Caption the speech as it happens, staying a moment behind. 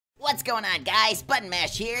What's going on, guys? Button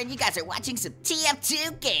Mash here, and you guys are watching some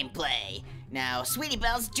TF2 gameplay. Now, Sweetie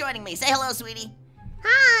Belle's joining me. Say hello, Sweetie.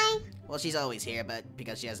 Hi. Well, she's always here, but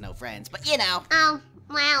because she has no friends. But you know. Oh,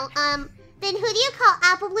 well, then who do you call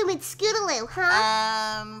Apple Bloom and Scootaloo,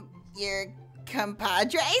 huh? Your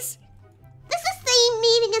compadres? This is the same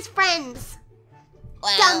meaning as friends.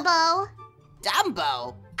 Well, Dumbo.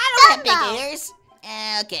 Dumbo? I don't Dumbo. have big ears.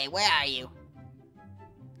 Okay, where are you?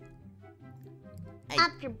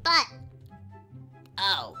 Up your butt.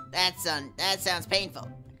 Oh, that sounds painful.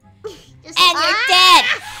 Just And you're dead!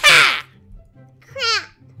 Ha! Crap.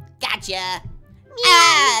 Gotcha!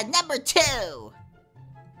 Meow. Number 2!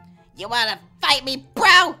 You wanna fight me,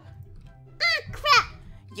 bro? Crap.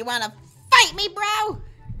 You wanna fight me, bro?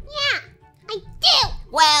 Yeah, I do.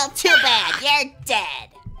 Well, too bad, you're dead!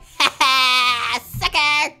 Ha ha!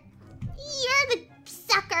 Sucker! You're the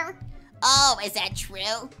sucker. Oh, is that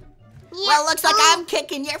true? Yeah. Well, looks like I'm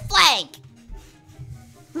kicking your flank!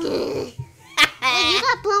 Well, you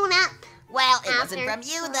got blown up. Well, it wasn't After. from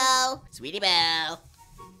you, though. Sweetie Belle.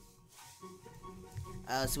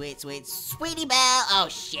 Oh, Sweetie Belle. Oh,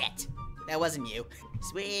 shit. That wasn't you.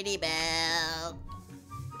 Sweetie Belle.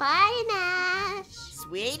 Bye, Nash.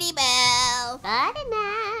 Sweetie Belle. Bye,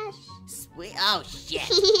 Nash. Oh, shit.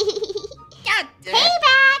 God damn.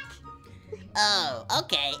 Payback. Oh,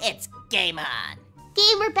 okay. It's game on.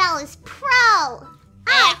 Gamer Belle is pro. Oh,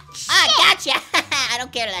 shit. Gotcha. I don't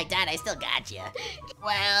care that I died. I still gotcha.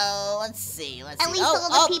 Well, let's see. At least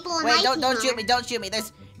all the people in my team don't shoot are. me. Don't shoot me.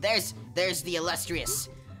 There's the illustrious.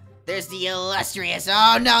 There's the illustrious.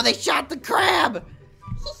 Oh, no. They shot the crab.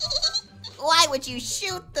 Why would you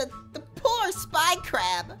shoot the poor spy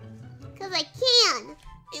crab? Because I can.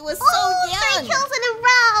 It was so young. 3 kills in a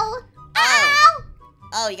row. Ow.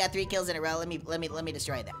 Oh, you got 3 kills in a row. Let me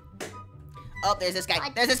destroy that. Oh, there's this guy.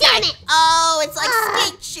 God There's this damn guy. it. Oh, it's like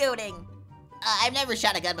skeet shooting. I've never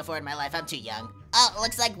shot a gun before in my life. I'm too young. Oh,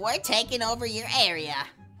 looks like we're taking over your area.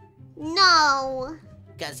 No.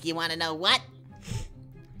 Because you want to know what?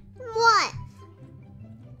 What?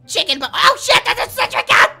 Chicken bone. Oh, shit, that's a sentry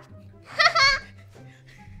gun.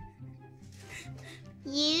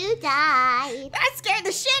 You died. That scared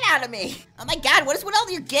the shit out of me. Oh, my God, what is with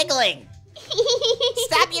all your giggling?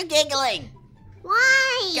 Stop your giggling.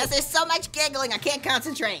 Why? Because there's so much giggling, I can't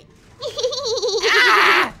concentrate.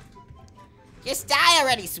 Ah! Just die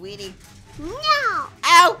already, sweetie. No.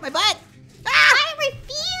 Ow, my butt. Ah! I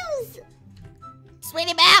refuse.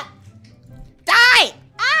 Sweetie Belle. Die.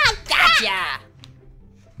 Ah, Gotcha.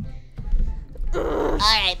 All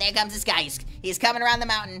right, there comes this guy. He's coming around the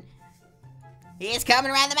mountain. He is coming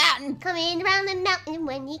around the mountain. Coming around the mountain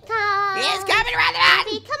when he comes. He is coming around the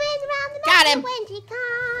mountain. He coming around the Got mountain him. when he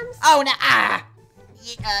comes. Oh, no. Ah.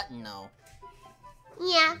 No.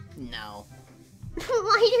 Yeah. No.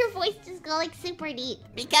 Why did your voice just go like super deep?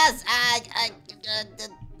 Because,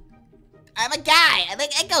 I'm a guy. I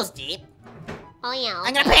think it goes deep. Oh yeah.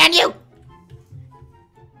 I'm gonna pan you.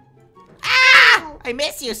 Ah! I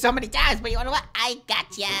miss you so many times, but you wanna what? I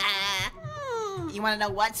gotcha. You wanna know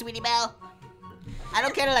what, Sweetie Belle? I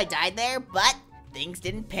don't care that I died there, but things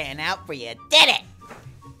didn't pan out for you, did it?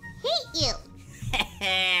 Hate you.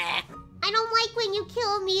 I don't like when you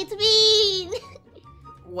kill me. It's mean.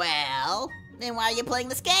 Well, then why are you playing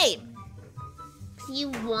this game?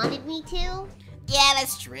 You wanted me to? Yeah,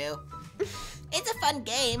 that's true. It's a fun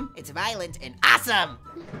game. It's violent and awesome.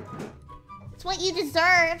 It's what you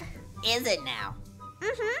deserve. Is it now?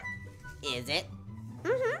 Mm-hmm. Is it?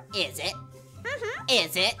 Mm-hmm. Is it? Mm-hmm.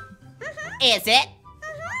 Is it? Mm-hmm. Is it?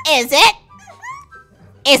 Mm-hmm. Is it?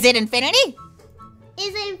 Is it infinity?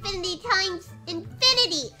 Is it infinity times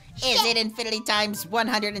infinity? Is Shit. it infinity times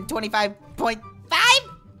 125.5?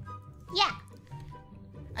 Yeah.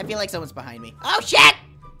 I feel like someone's behind me. Oh, shit!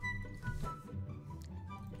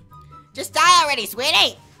 Just die already,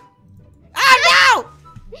 sweetie! Oh,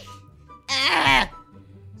 no! Ah!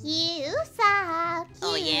 You suck.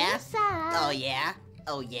 Oh, You yeah? suck. Oh, yeah?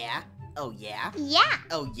 Oh, yeah? Oh, yeah? Yeah.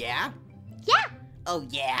 Oh, yeah? Yeah. Oh,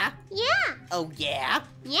 yeah? Yeah. Oh, yeah?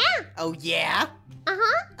 Yeah. Oh, yeah?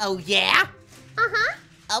 Uh-huh. Oh, yeah? Uh-huh.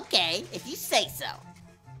 Okay, if you say so.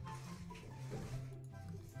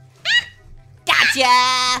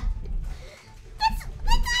 Gotcha! That's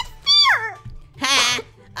not fair. Ha!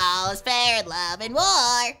 All is fair in love and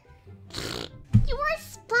war. You were a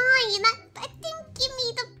spy, and that didn't give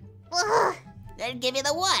me the... Ugh. Then give you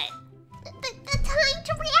the what? The time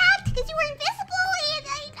to react, because you were invisible, and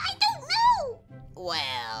I don't know.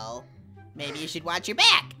 Well, maybe you should watch your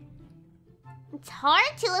back. It's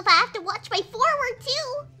hard to if I have to watch my forward,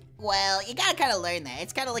 too. Well, you gotta kind of learn that.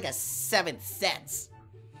 It's kind of like a 7th sense.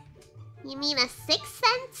 You mean a 6th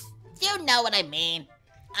sense? know what I mean.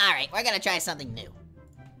 Alright, we're gonna try something new.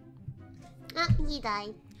 He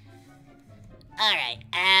died. Alright,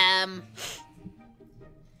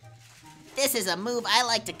 this is a move I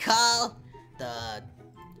like to call the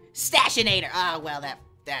Stashinator. Oh, well, that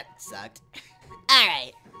sucked.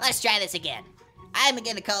 Alright, let's try this again. I'm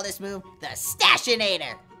gonna call this move the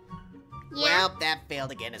Stashinator. Yeah. Well, that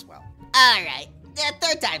failed again as well. Alright, the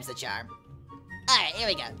third time's the charm. Alright, here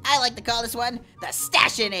we go. I like to call this one the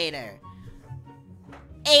Stashinator.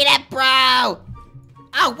 Eat it, bro!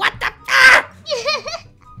 Oh, what the? Ah!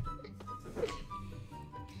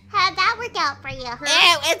 How'd that work out for you, huh?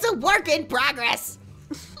 Ew, it's a work in progress.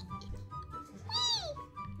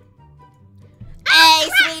 Hey,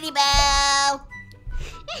 Sweetie Belle!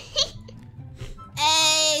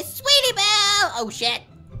 Hey, Sweetie Belle! Oh, shit.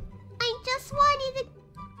 I just wanted to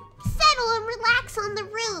settle and relax on the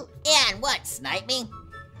roof. Yeah, and what, snipe me?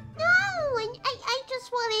 No, I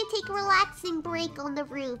just wanted to take a relaxing break on the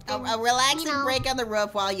roof. A And, relaxing break on the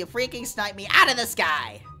roof while you freaking snipe me out of the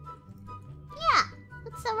sky. Yeah,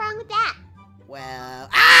 what's so wrong with that? Well,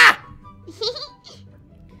 ah!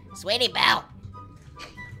 Sweetie Belle.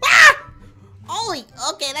 Ah! Holy,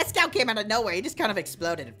 okay, that scout came out of nowhere. He just kind of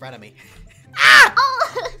exploded in front of me. Ah!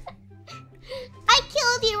 Oh, I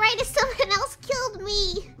killed you right as someone else killed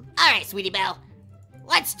me. All right, Sweetie Belle,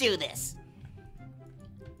 let's do this.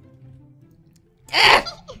 Ugh!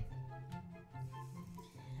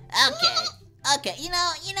 Okay. You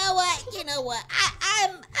know what?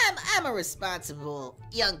 I'm a responsible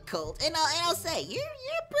young colt, and I'll say you're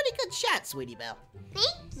a pretty good shot, Sweetie Belle.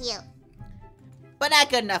 Thank you. But not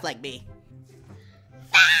good enough like me.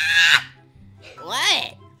 Ah!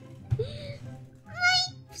 What? My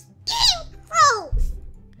skin froze.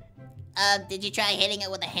 Did you try hitting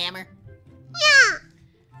it with a hammer? Yeah.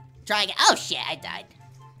 Try again. Oh shit, I died.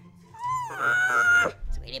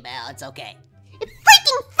 Sweetie Belle, it's okay. It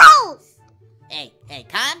freaking froze. Hey,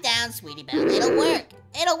 calm down, Sweetie Belle. It'll work.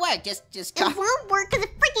 It'll work. Just calm. It won't work because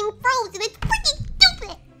it freaking froze and it's freaking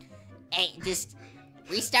stupid. Hey, just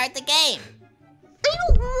restart the game. I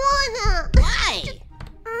don't wanna. Why?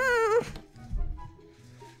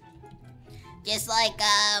 Just like,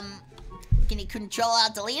 can you control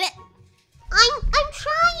alt delete it? I'm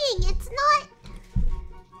trying.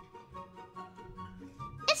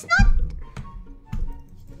 It's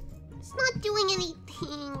not doing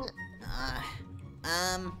anything.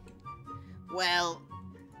 Well,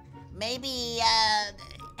 maybe,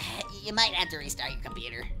 you might have to restart your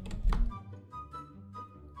computer.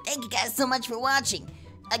 Thank you guys so much for watching.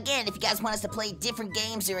 Again, if you guys want us to play different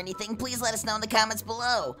games or anything, please let us know in the comments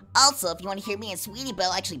below. Also, if you want to hear me and Sweetie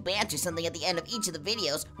Belle actually banter something at the end of each of the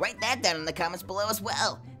videos, write that down in the comments below as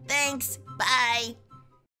well. Thanks, bye!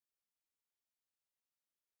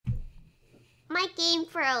 My game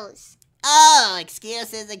froze. Oh,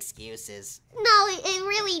 excuses. No, it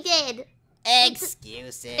really did.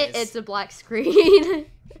 Excuses. It's a black screen.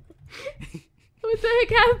 What the heck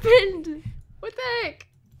happened? What the heck?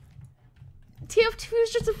 TF2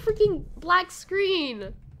 is just a freaking black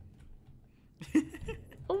screen.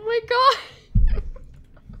 Oh my god.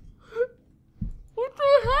 What the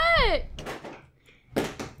heck?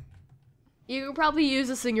 You could probably use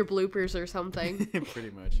this in your bloopers or something.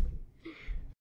 Pretty much.